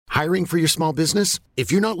Hiring for your small business?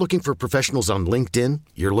 If you're not looking for professionals on LinkedIn,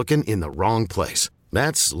 you're looking in the wrong place.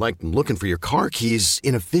 That's like looking for your car keys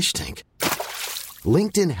in a fish tank.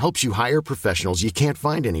 LinkedIn helps you hire professionals you can't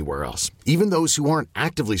find anywhere else, even those who aren't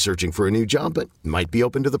actively searching for a new job but might be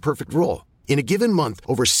open to the perfect role. In a given month,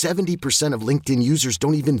 over 70% of LinkedIn users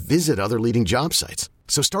don't even visit other leading job sites.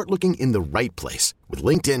 So start looking in the right place. With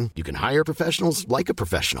LinkedIn, you can hire professionals like a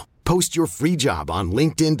professional. Post your free job on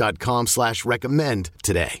linkedin.com/recommend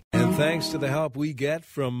today. And thanks to the help we get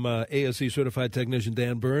from ASE Certified Technician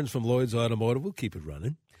Dan Burns from Lloyd's Automotive, we'll keep it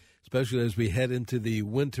running, especially as we head into the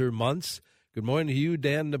winter months. Good morning to you,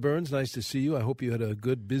 Dan Burns. Nice to see you. I hope you had a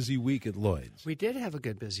good, busy week at Lloyd's. We did have a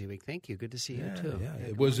good, busy week. Thank you. Good to see you, too.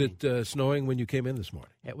 Yeah. Was it snowing when you came in this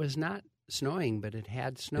morning? It was not snowing, but it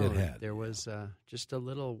had snowed. It had. There was just a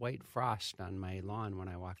little white frost on my lawn when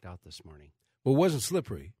I walked out this morning. Well, it wasn't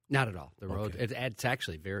slippery. Not at all. The road, Okay. it's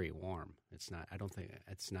actually very warm. It's not, I don't think,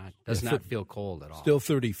 does not feel cold at all. Still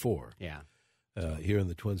 34. Yeah. Here in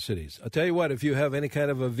the Twin Cities. I'll tell you what, if you have any kind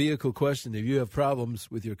of a vehicle question, if you have problems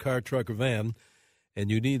with your car, truck, or van, and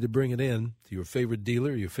you need to bring it in to your favorite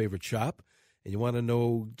dealer, your favorite shop, and you want to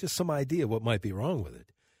know just some idea what might be wrong with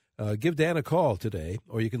it, give Dan a call today,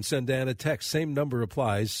 or you can send Dan a text. Same number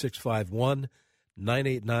applies,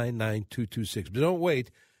 651-989-9226. But don't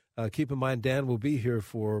wait. Keep in mind, Dan will be here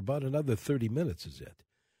for about another 30 minutes, is it?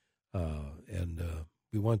 And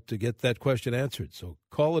we want to get that question answered. So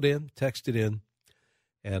call it in, text it in,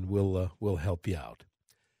 and we'll help you out.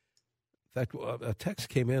 In fact, a text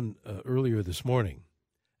came in earlier this morning,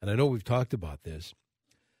 and I know we've talked about this,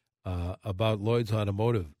 about Lloyd's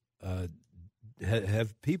Automotive.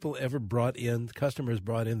 Have people ever customers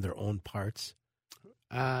brought in their own parts?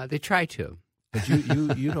 They try to. But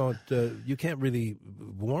you don't, you can't really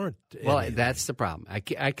warrant Well, anything. that's the problem.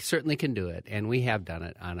 I certainly can do it, and we have done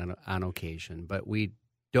it on occasion, but we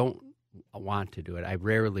don't want to do it. I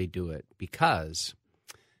rarely do it because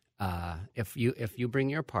if you bring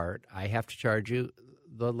your part, I have to charge you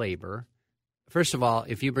the labor. First of all,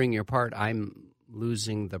 if you bring your part, I'm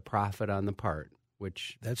losing the profit on the part,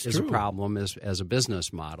 which is a problem as a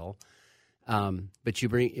business model. But you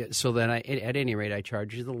bring, so then at any rate, I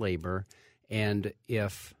charge you the labor. And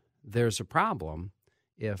if there's a problem,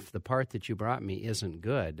 if the part that you brought me isn't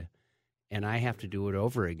good and I have to do it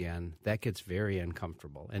over again, that gets very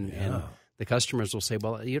uncomfortable. And the customers will say,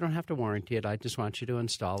 well, you don't have to warranty it. I just want you to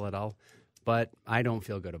install it. But I don't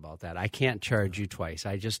feel good about that. I can't charge you twice.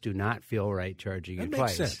 I just do not feel right charging you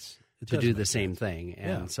twice to do the same thing.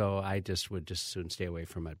 And so I would just soon stay away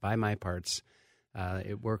from it. Buy my parts.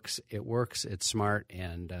 It works. It's smart,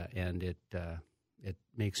 and it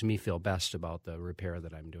makes me feel best about the repair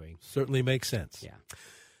that I'm doing. Certainly makes sense. Yeah.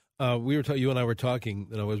 You and I were talking,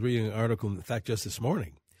 and I was reading an article, in fact, just this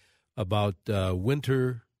morning, about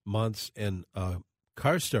winter months and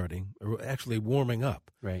car starting, or actually warming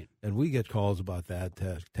up. Right. And we get calls about that,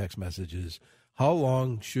 text messages. How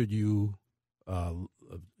long should you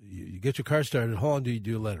get your car started? How long do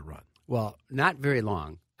you let it run? Well, not very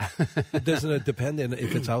long. Doesn't it depend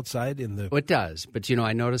if it's outside in the? Well, it does, but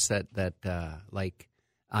I noticed that like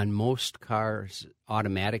on most cars,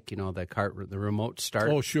 automatic, the remote start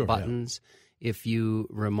buttons. Yeah. If you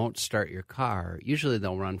remote start your car, usually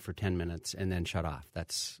they'll run for 10 minutes and then shut off.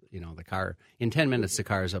 That's the car in 10 minutes the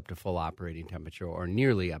car is up to full operating temperature or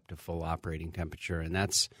nearly up to full operating temperature, and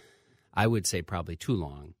that's, I would say, probably too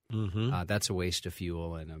long. Mm-hmm. That's a waste of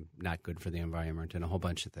fuel and not good for the environment and a whole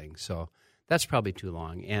bunch of things. So that's probably too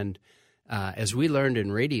long. And as we learned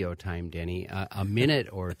in radio time, Denny, a minute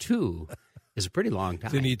or two is a pretty long time.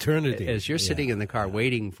 It's an eternity. As you're sitting in the car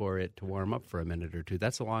waiting for it to warm up for a minute or two,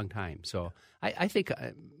 that's a long time. So I think,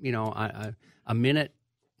 a minute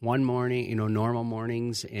one morning, normal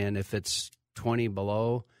mornings, and if it's 20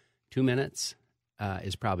 below, 2 minutes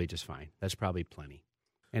is probably just fine. That's probably plenty.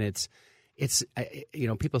 And it's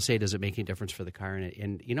people say, does it make any difference for the car?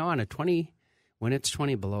 And on a 20, when it's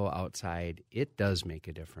 20 below outside, it does make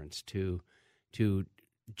a difference to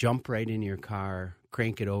jump right in your car,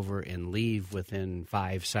 crank it over, and leave within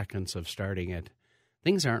 5 seconds of starting it.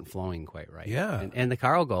 Things aren't flowing quite right. Yeah. And the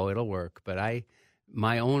car will go, it'll work. But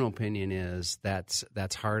my own opinion is that's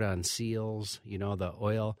hard on seals. The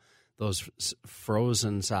oil, those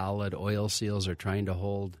frozen solid oil seals are trying to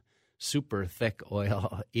hold super thick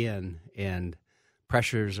oil in, and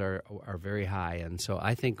pressures are very high. And so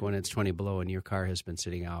I think when it's 20 below and your car has been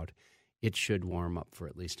sitting out, it should warm up for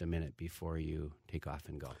at least a minute before you take off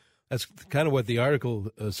and go. That's kind of what the article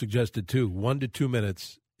suggested, too. 1 to 2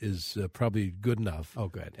 minutes is probably good enough. Oh,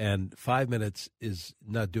 good. And 5 minutes is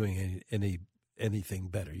not doing anything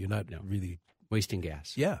better. You're not really wasting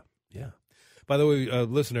gas. Yeah. By the way,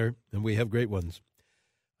 listener, and we have great ones,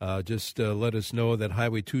 just let us know that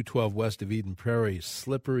Highway 212 west of Eden Prairie,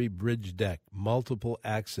 slippery bridge deck, multiple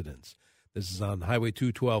accidents. This is on Highway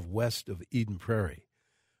 212 west of Eden Prairie.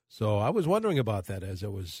 So I was wondering about that as I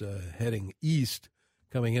was heading east,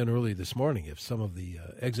 coming in early this morning, if some of the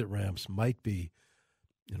exit ramps might be,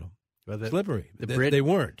 slippery. They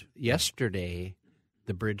weren't. Yesterday,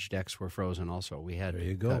 the bridge decks were frozen also. We had There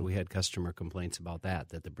you go. We had customer complaints about that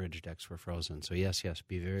the bridge decks were frozen. So yes,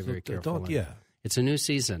 be very, very careful. It's a new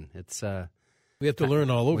season. It's we have to learn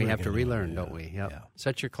all over We again. have to relearn, don't we? Yep. Yeah.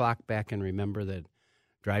 Set your clock back and remember that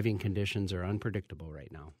driving conditions are unpredictable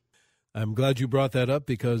right now. I'm glad you brought that up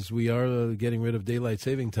because we are getting rid of daylight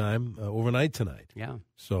saving time overnight tonight. Yeah.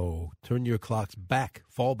 So turn your clocks back,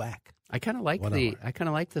 fall back. I kind of like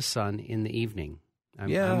the sun in the evening.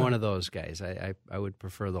 Yeah. I'm one of those guys. I would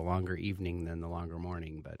prefer the longer evening than the longer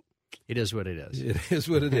morning, but it is what it is. It is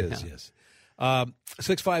what it is, yes.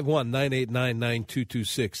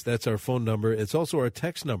 651-989-9226. That's our phone number. It's also our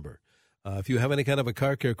text number. If you have any kind of a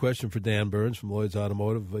car care question for Dan Burns from Lloyd's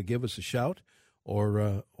Automotive, give us a shout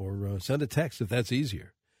or send a text if that's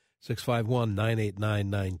easier.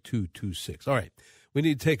 651-989-9226. All right. We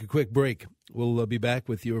need to take a quick break. We'll be back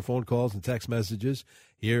with your phone calls and text messages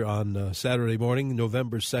here on Saturday morning,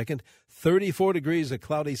 November 2nd. 34 degrees, a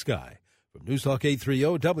cloudy sky. From News Talk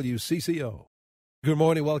 830 WCCO. Good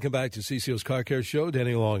morning. Welcome back to CCO's Car Care Show.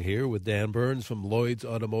 Danny Long here with Dan Burns from Lloyd's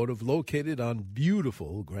Automotive, located on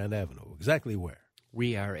beautiful Grand Avenue. Exactly where?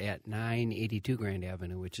 We are at 982 Grand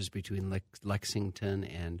Avenue, which is between Lexington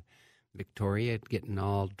and Victoria, getting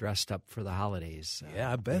all dressed up for the holidays.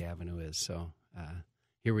 Yeah, I bet. The avenue is. So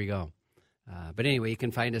here we go. But anyway, you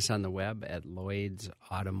can find us on the web at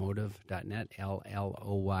LloydsAutomotive.net,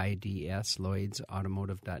 LLOYDS,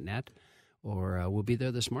 LloydsAutomotive.net. Or we'll be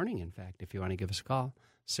there this morning, in fact, if you want to give us a call,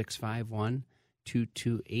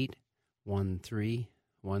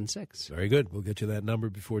 651-228-1316. Very good. We'll get you that number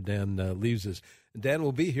before Dan leaves us. Dan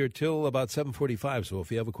will be here till about 7:45, so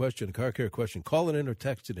if you have a question, a car care question, call it in or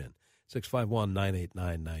text it in,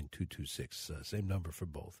 651-989-9226. Same number for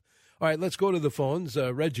both. All right, let's go to the phones.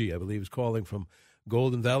 Reggie, I believe, is calling from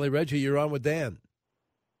Golden Valley. Reggie, you're on with Dan.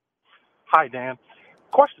 Hi, Dan.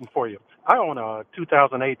 Question for you. I own a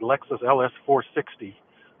 2008 Lexus LS 460,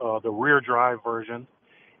 the rear drive version,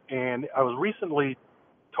 and I was recently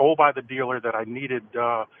told by the dealer that I needed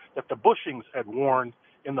that the bushings had worn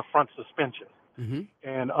in the front suspension. Mm-hmm.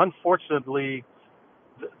 And unfortunately,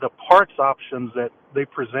 the parts options that they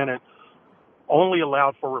presented only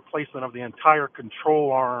allowed for replacement of the entire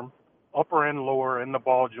control arm, upper and lower, and the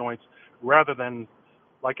ball joints, rather than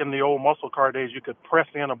like in the old muscle car days, you could press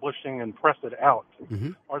in a bushing and press it out.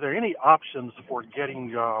 Mm-hmm. Are there any options for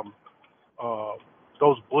getting those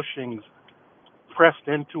bushings pressed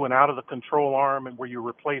into and out of the control arm, and where you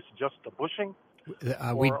replace just the bushing,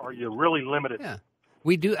 or are you really limited? Yeah,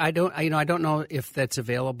 we do. I don't know if that's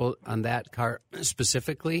available on that car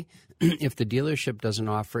specifically. If the dealership doesn't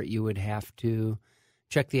offer it, you would have to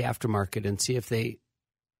check the aftermarket and see if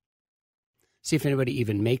anybody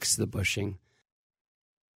even makes the bushing.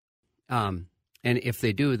 And if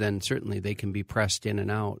they do, then certainly they can be pressed in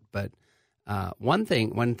and out. But one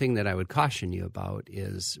thing that I would caution you about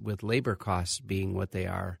is, with labor costs being what they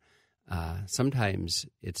are, sometimes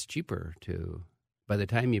it's cheaper by the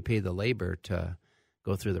time you pay the labor to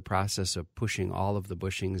go through the process of pushing all of the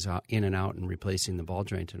bushings in and out and replacing the ball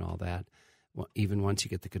joint and all that. Well, even once you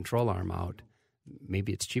get the control arm out,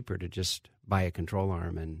 maybe it's cheaper to just buy a control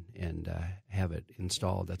arm and have it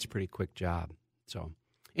installed. That's a pretty quick job. So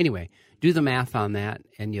anyway, do the math on that,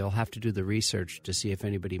 and you'll have to do the research to see if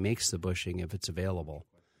anybody makes the bushing, if it's available.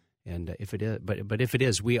 And if it is, but if it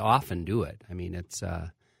is, we often do it. I mean, it's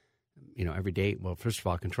every day. Well, first of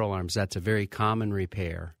all, control arms, that's a very common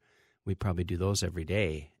repair. We probably do those every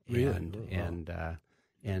day. Really?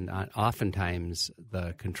 And oftentimes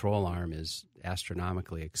the control arm is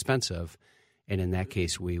astronomically expensive, and in that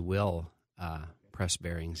case we will press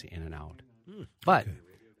bearings in and out. But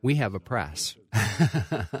we have a press.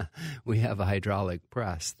 We have a hydraulic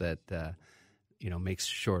press that makes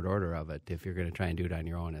short order of it. If you're going to try and do it on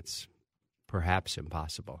your own, it's perhaps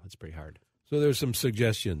impossible. It's pretty hard. So there's some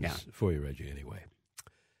suggestions for you, Reggie, anyway.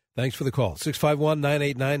 Thanks for the call.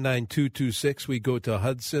 651-989-9226. We go to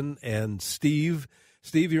Hudson and Steve.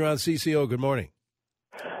 Steve, you're on CCO. Good morning.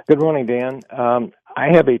 Good morning, Dan. I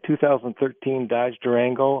have a 2013 Dodge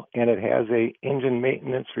Durango, and it has a engine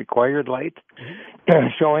maintenance required light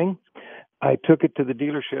showing. I took it to the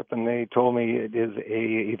dealership, and they told me it is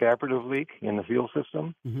a evaporative leak in the fuel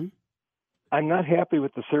system. Mm-hmm. I'm not happy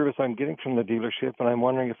with the service I'm getting from the dealership, and I'm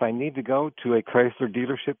wondering if I need to go to a Chrysler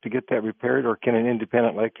dealership to get that repaired, or can an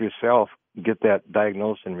independent like yourself get that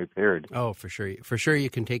diagnosed and repaired? Oh, for sure. For sure, you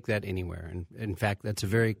can take that anywhere. And in fact, that's a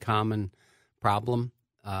very common problem.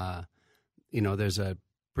 There's a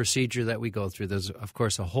procedure that we go through. There's, of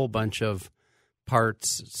course, a whole bunch of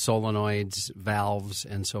parts, solenoids, valves,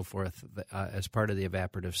 and so forth as part of the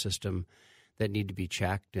evaporative system that need to be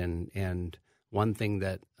checked. And one thing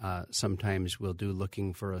that sometimes we'll do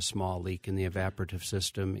looking for a small leak in the evaporative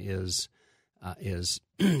system is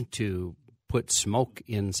to put smoke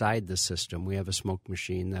inside the system. We have a smoke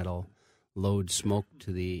machine that'll load smoke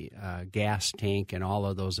to the gas tank and all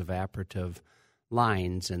of those evaporative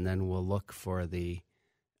lines, and then we'll look for the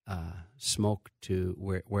smoke to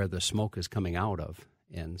where the smoke is coming out of.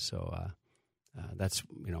 And so that's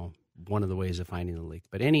one of the ways of finding the leak.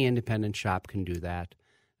 But any independent shop can do that.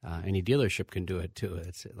 Any dealership can do it too.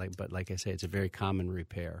 But like I say, it's a very common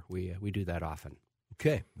repair. We do that often.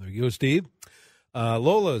 Okay, there you go, Steve.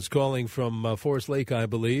 Lola is calling from Forest Lake, I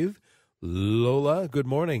believe. Lola, good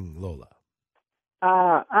morning, Lola.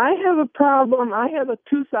 I have a problem. I have a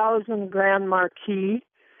 2000 Grand Marquis,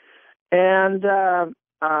 and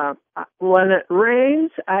when it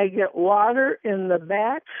rains, I get water in the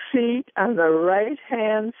back seat on the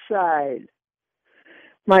right-hand side.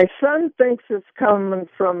 My son thinks it's coming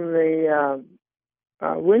from the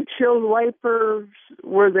windshield wipers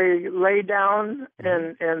where they lay down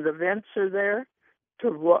and the vents are there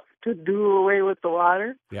to do away with the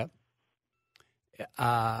water. Yep.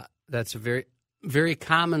 That's a very, very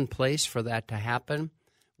common place for that to happen.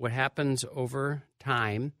 What happens over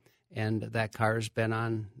time, and that car's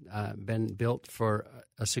been built for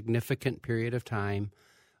a significant period of time.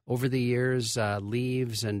 Over the years,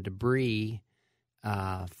 leaves and debris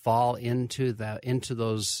fall into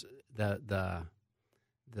those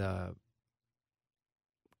the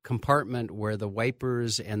compartment where the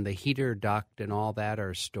wipers and the heater duct and all that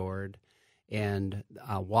are stored, and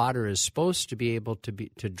water is supposed to be able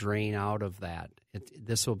to drain out of that.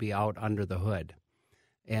 This will be out under the hood,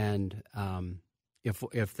 and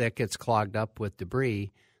if that gets clogged up with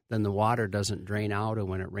debris, then the water doesn't drain out, and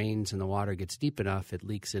when it rains and the water gets deep enough, it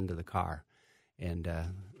leaks into the car. And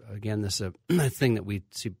again, this is a thing that we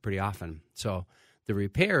see pretty often. So the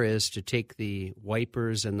repair is to take the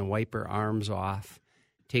wipers and the wiper arms off,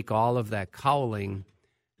 take all of that cowling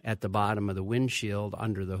at the bottom of the windshield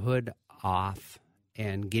under the hood off,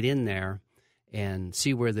 and get in there and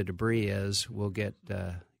see where the debris is. We'll get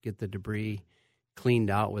the debris cleaned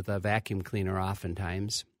out with a vacuum cleaner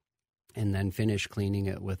oftentimes, and then finish cleaning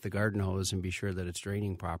it with the garden hose and be sure that it's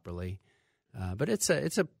draining properly. But it's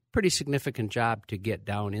a pretty significant job to get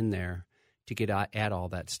down in there to get at all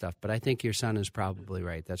that stuff. But I think your son is probably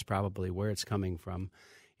right. That's probably where it's coming from.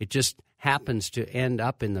 It just happens to end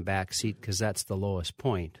up in the back seat because that's the lowest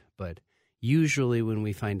point. But usually when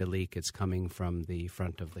we find a leak, it's coming from the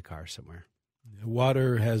front of the car somewhere.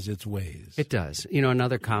 Water has its ways. It does.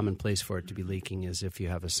 Another common place for it to be leaking is if you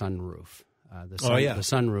have a sunroof. The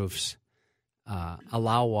sunroofs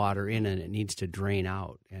allow water in, and it needs to drain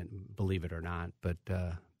out. And believe it or not, but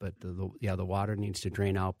the water needs to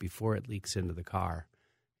drain out before it leaks into the car.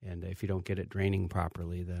 And if you don't get it draining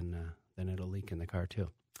properly, then it'll leak in the car too.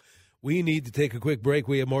 We need to take a quick break.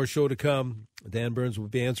 We have more show to come. Dan Burns will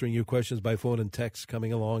be answering your questions by phone and text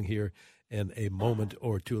coming along here in a moment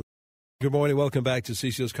or two. Good morning. Welcome back to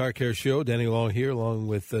CCO's Car Care Show. Danny Long here, along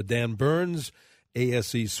with Dan Burns,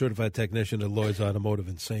 ASE certified technician at Lloyd's Automotive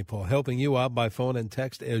in St. Paul, helping you out by phone and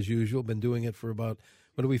text as usual. Been doing it for about,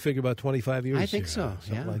 what do we figure, about 25 years? I think here, so.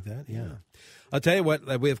 Something like that. Yeah. I'll tell you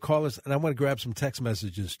what, we have callers, and I want to grab some text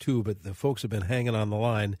messages too, but the folks have been hanging on the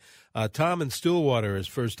line. Tom in Stillwater is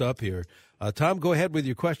first up here. Tom, go ahead with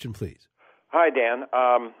your question, please. Hi, Dan.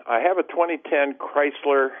 I have a 2010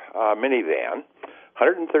 Chrysler minivan,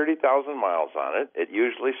 130,000 miles on it. It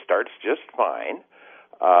usually starts just fine,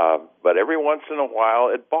 but every once in a while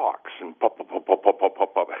it balks and pop, pop, pop, pop, pop, pop,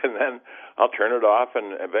 pop, pop, and then I'll turn it off,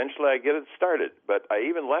 and eventually I get it started. But I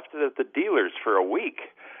even left it at the dealer's for a week,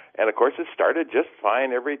 and of course it started just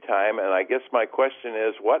fine every time. And I guess my question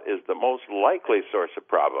is, what is the most likely source of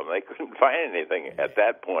problem? They couldn't find anything at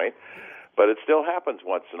that point, but it still happens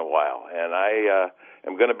once in a while. And I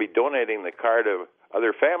am going to be donating the car to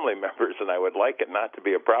other family members, and I would like it not to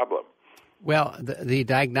be a problem. Well, the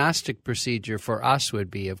diagnostic procedure for us would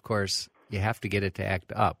be, of course, you have to get it to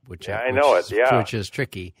act up, which is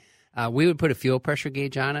tricky. We would put a fuel pressure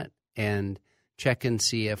gauge on it and check and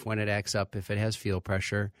see if when it acts up, if it has fuel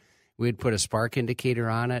pressure. We'd put a spark indicator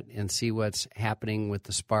on it and see what's happening with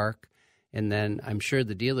the spark. And then I'm sure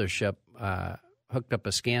the dealership hooked up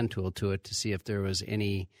a scan tool to it to see if there was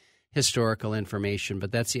any historical information.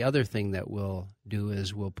 But that's the other thing that we'll do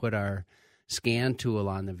is we'll put our scan tool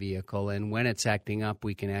on the vehicle, and when it's acting up,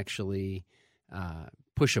 we can actually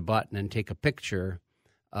push a button and take a picture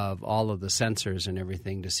of all of the sensors and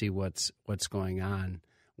everything to see what's going on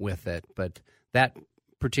with it. But that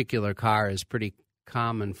particular car is pretty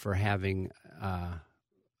common for having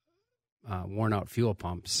worn-out fuel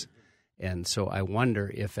pumps. And so I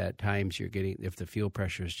wonder if at times if the fuel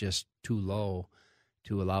pressure is just too low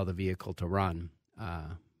to allow the vehicle to run.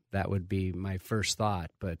 That would be my first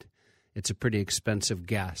thought, but it's a pretty expensive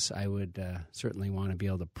guess. I would certainly want to be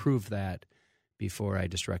able to prove that before I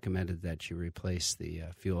just recommended that you replace the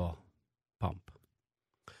fuel pump.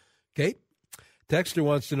 Okay. Texter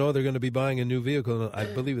wants to know they're going to be buying a new vehicle. I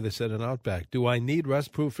believe they said an Outback. Do I need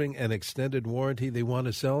rust-proofing and extended warranty? They want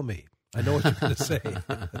to sell me. I know what you're going to say.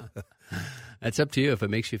 That's up to you. If it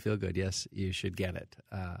makes you feel good, yes, you should get it.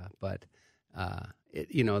 But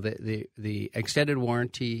the extended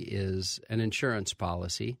warranty is an insurance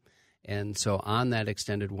policy. And so on that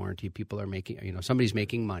extended warranty, people are making, somebody's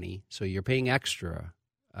making money. So you're paying extra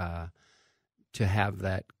to have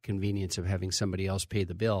that convenience of having somebody else pay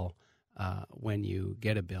the bill when you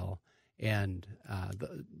get a bill. And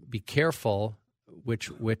be careful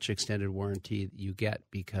which extended warranty you get,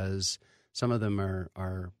 because some of them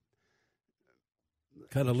are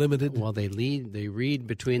kind of limited. Well, they read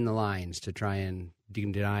between the lines to try and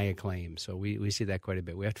deny a claim. So we see that quite a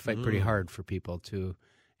bit. We have to fight pretty hard for people to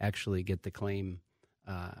actually get the claim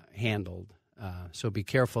handled. So be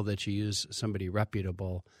careful that you use somebody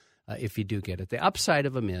reputable if you do get it. The upside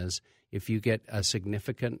of them is if you get a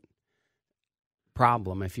significant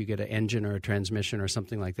problem, if you get an engine or a transmission or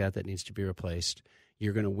something like that needs to be replaced,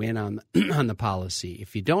 you're going to win on the policy.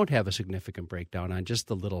 If you don't have a significant breakdown on just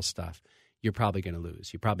the little stuff, you're probably going to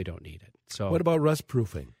lose. You probably don't need it. So, what about rust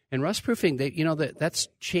proofing? And rust proofing, that's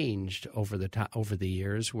changed over the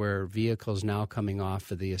years, where vehicles now coming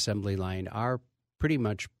off of the assembly line are pretty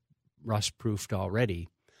much rust proofed already.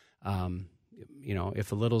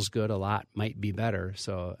 If a little's good, a lot might be better.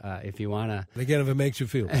 So if you want to, again, if it makes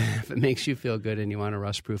you feel good and you want to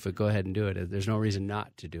rust proof it, go ahead and do it. There's no reason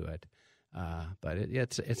not to do it. But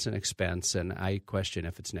it's an expense, and I question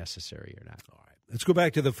if it's necessary or not. All right, let's go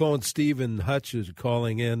back to the phone. Steve and Hutch is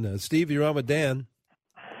calling in. Steve, you're on with Dan.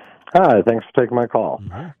 Hi, thanks for taking my call.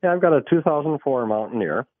 Mm-hmm. Yeah, I've got a 2004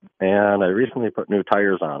 Mountaineer, and I recently put new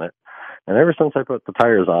tires on it. And ever since I put the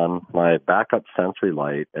tires on, my backup sensory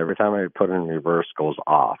light, every time I put it in reverse, goes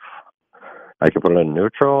off. I can put it in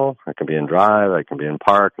neutral, I can be in drive, I can be in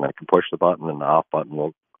park, and I can push the button, and the off button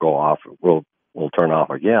will go off, will turn off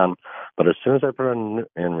again. But as soon as I put it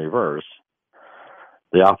in reverse,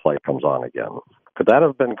 the off light comes on again. Could that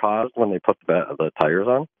have been caused when they put the tires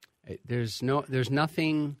on? There's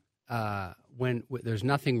nothing there's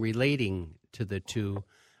nothing relating to the two,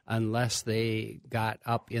 unless they got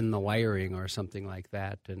up in the wiring or something like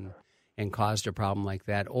that and caused a problem like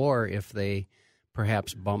that, or if they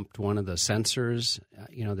perhaps bumped one of the sensors.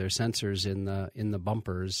 There's sensors in the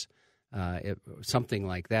bumpers, something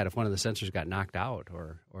like that. If one of the sensors got knocked out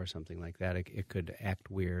or something like that, it could act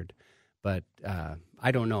weird. But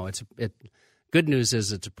I don't know. Good news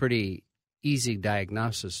is it's a pretty easy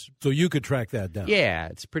diagnosis. So you could track that down. Yeah,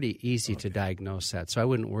 it's pretty easy to diagnose that. So I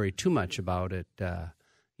wouldn't worry too much about it.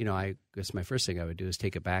 I guess my first thing I would do is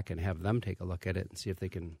take it back and have them take a look at it and see if they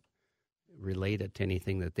can relate it to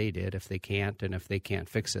anything that they did. If they can't, and if they can't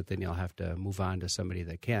fix it, then you'll have to move on to somebody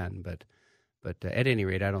that can. But at any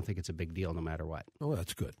rate, I don't think it's a big deal no matter what. Oh,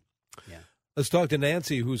 that's good. Yeah. Let's talk to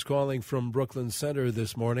Nancy, who's calling from Brooklyn Center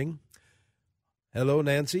this morning. Hello,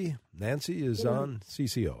 Nancy. Nancy is on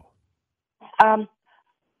CCO.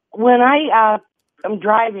 When I am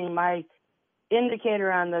driving, my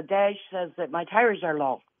indicator on the dash says that my tires are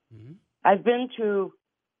low. Mm-hmm. I've been to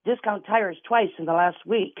Discount Tires twice in the last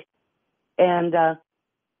week, and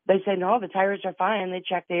they say, no, the tires are fine. They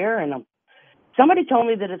check the air in them. Somebody told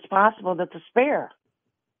me that it's possible that the spare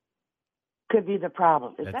could be the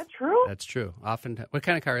problem. Is that true? That's true. Often, what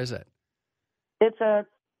kind of car is it? It's a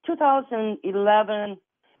 2011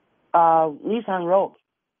 Nissan Rogue.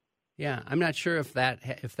 Yeah, I'm not sure if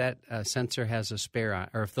that sensor has a spare on,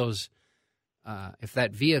 or if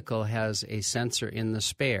that vehicle has a sensor in the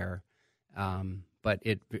spare, but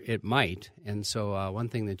it might. And so one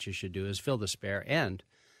thing that you should do is fill the spare. And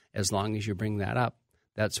as long as you bring that up,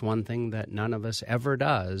 that's one thing that none of us ever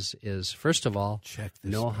does is, first of all,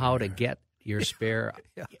 know how to get your spare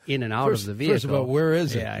in and out of the vehicle. First of all, where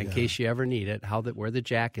is it? In case you ever need it, where the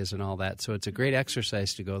jack is and all that. So it's a great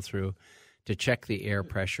exercise to go through to check the air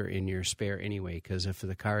pressure in your spare anyway, because if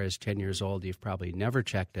the car is 10 years old, you've probably never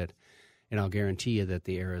checked it, and I'll guarantee you that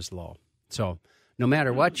the air is low. So no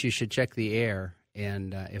matter what, you should check the air,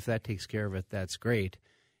 and if that takes care of it, that's great.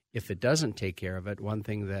 If it doesn't take care of it, one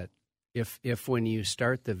thing that if when you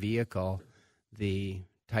start the vehicle, the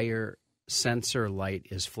tire sensor light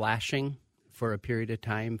is flashing for a period of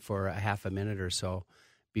time, for a half a minute or so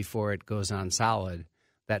before it goes on solid,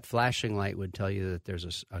 that flashing light would tell you that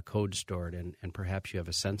there's a code stored, and perhaps you have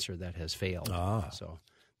a sensor that has failed. So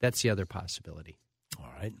that's the other possibility.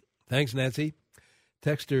 All right. Thanks, Nancy.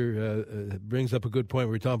 Texter brings up a good point.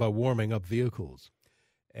 We're talking about warming up vehicles.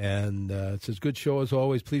 And it says, good show as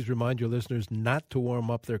always. Please remind your listeners not to warm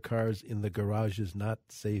up their cars in the garage. Is not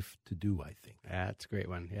safe to do, I think. That's a great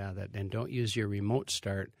one. Yeah, and don't use your remote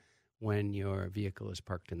start when your vehicle is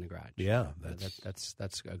parked in the garage. Yeah,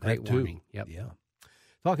 that's a great warning. Yep. Yeah.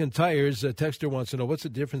 Talking tires, Texter wants to know, what's the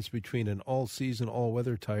difference between an all-season,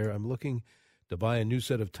 all-weather tire? I'm looking to buy a new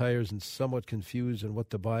set of tires and somewhat confused on what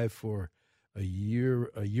to buy for a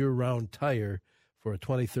year-round tire for a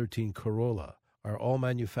 2013 Corolla. Are all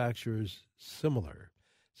manufacturers similar?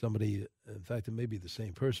 Somebody, in fact, it may be the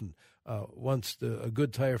same person, wants a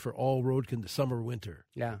good tire for all road summer, winter.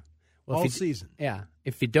 Yeah. All season. Yeah.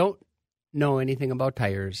 If you don't know anything about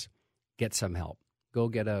tires, get some help. Go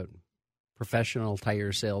get a professional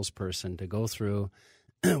tire salesperson to go through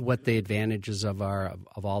what the advantages of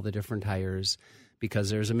all the different tires, because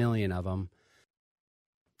there's a million of them.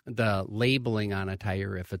 The labeling on a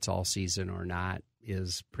tire, if it's all season or not,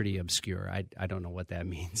 is pretty obscure. I don't know what that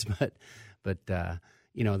means, but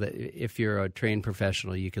if you're a trained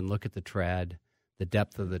professional, you can look at the tread, the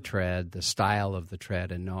depth of the tread, the style of the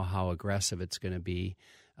tread, and know how aggressive it's going to be.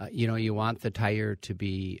 You want the tire to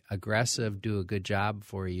be aggressive, do a good job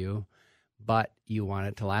for you, but you want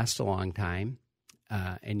it to last a long time,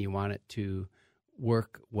 and you want it to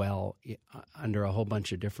work well under a whole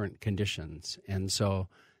bunch of different conditions. And so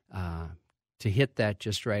to hit that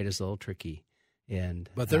just right is a little tricky.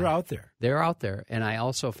 But they're out there. They're out there. And I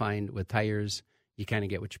also find with tires, you kind of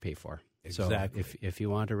get what you pay for. Exactly. So if you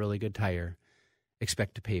want a really good tire,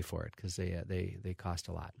 expect to pay for it, because they cost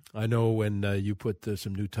a lot. I know when you put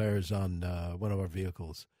some new tires on one of our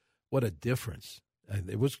vehicles, what a difference. And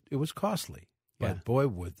it was costly. But boy,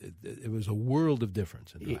 it was a world of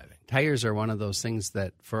difference in driving. Tires are one of those things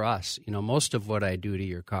that for us, most of what I do to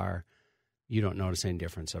your car, you don't notice any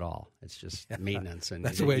difference at all. It's just maintenance, and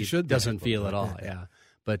that's the way it should be. Doesn't feel at all. Yeah,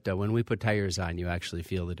 but when we put tires on, you actually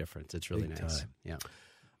feel the difference. It's really nice. Time. Yeah.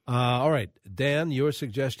 All right, Dan, your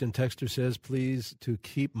suggestion. Texter says, please, to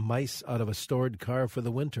keep mice out of a stored car for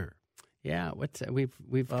the winter. Yeah,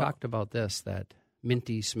 we've talked about this, that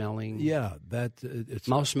minty smelling. Yeah, it's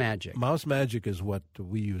Mouse Magic. Mouse Magic is what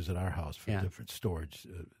we use at our house for different storage.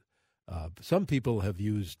 Some people have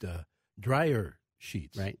used dryer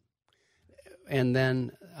sheets. Right. And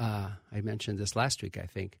then I mentioned this last week, I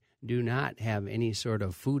think, do not have any sort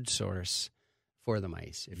of food source for the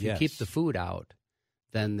mice. If you keep the food out,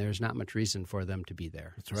 then there's not much reason for them to be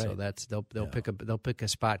there. That's right. So they'll pick a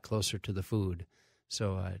spot closer to the food.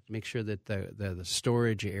 So make sure that the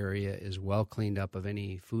storage area is well cleaned up of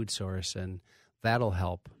any food source, and that'll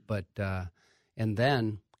help. But and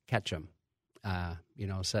then catch them.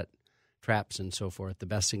 Set traps and so forth. The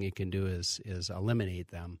best thing you can do is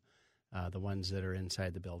eliminate them. The ones that are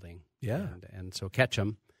inside the building. Yeah. And so catch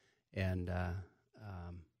them and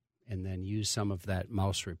then use some of that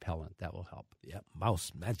mouse repellent. That will help. Yeah,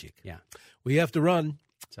 Mouse Magic. Yeah. We have to run.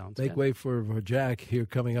 Sounds Make good. way for Jack here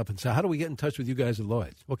coming up. And so how do we get in touch with you guys at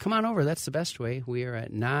Lloyd's? Well, come on over. That's the best way. We are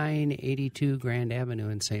at 982 Grand Avenue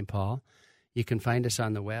in St. Paul. You can find us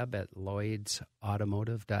on the web at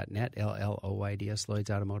lloydsautomotive.net, LLOYDS,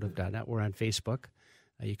 lloydsautomotive.net. We're on Facebook.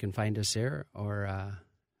 You can find us there, or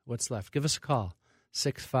what's left? Give us a call,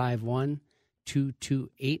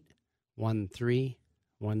 651-228-1316.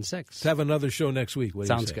 Let's have another show next week. What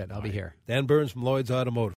do you Sounds say? good. I'll be here. Dan Burns from Lloyd's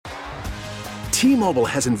Automotive. T-Mobile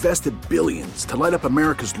has invested billions to light up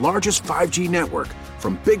America's largest 5G network,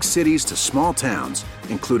 from big cities to small towns,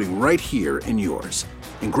 including right here in yours.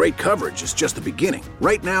 And great coverage is just the beginning.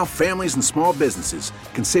 Right now, families and small businesses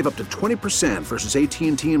can save up to 20% versus AT&T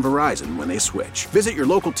and Verizon when they switch. Visit your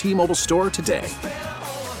local T-Mobile store today.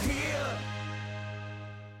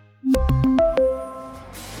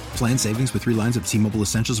 Plan savings with 3 lines of T-Mobile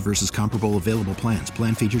Essentials versus comparable available plans.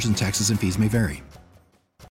 Plan features and taxes and fees may vary.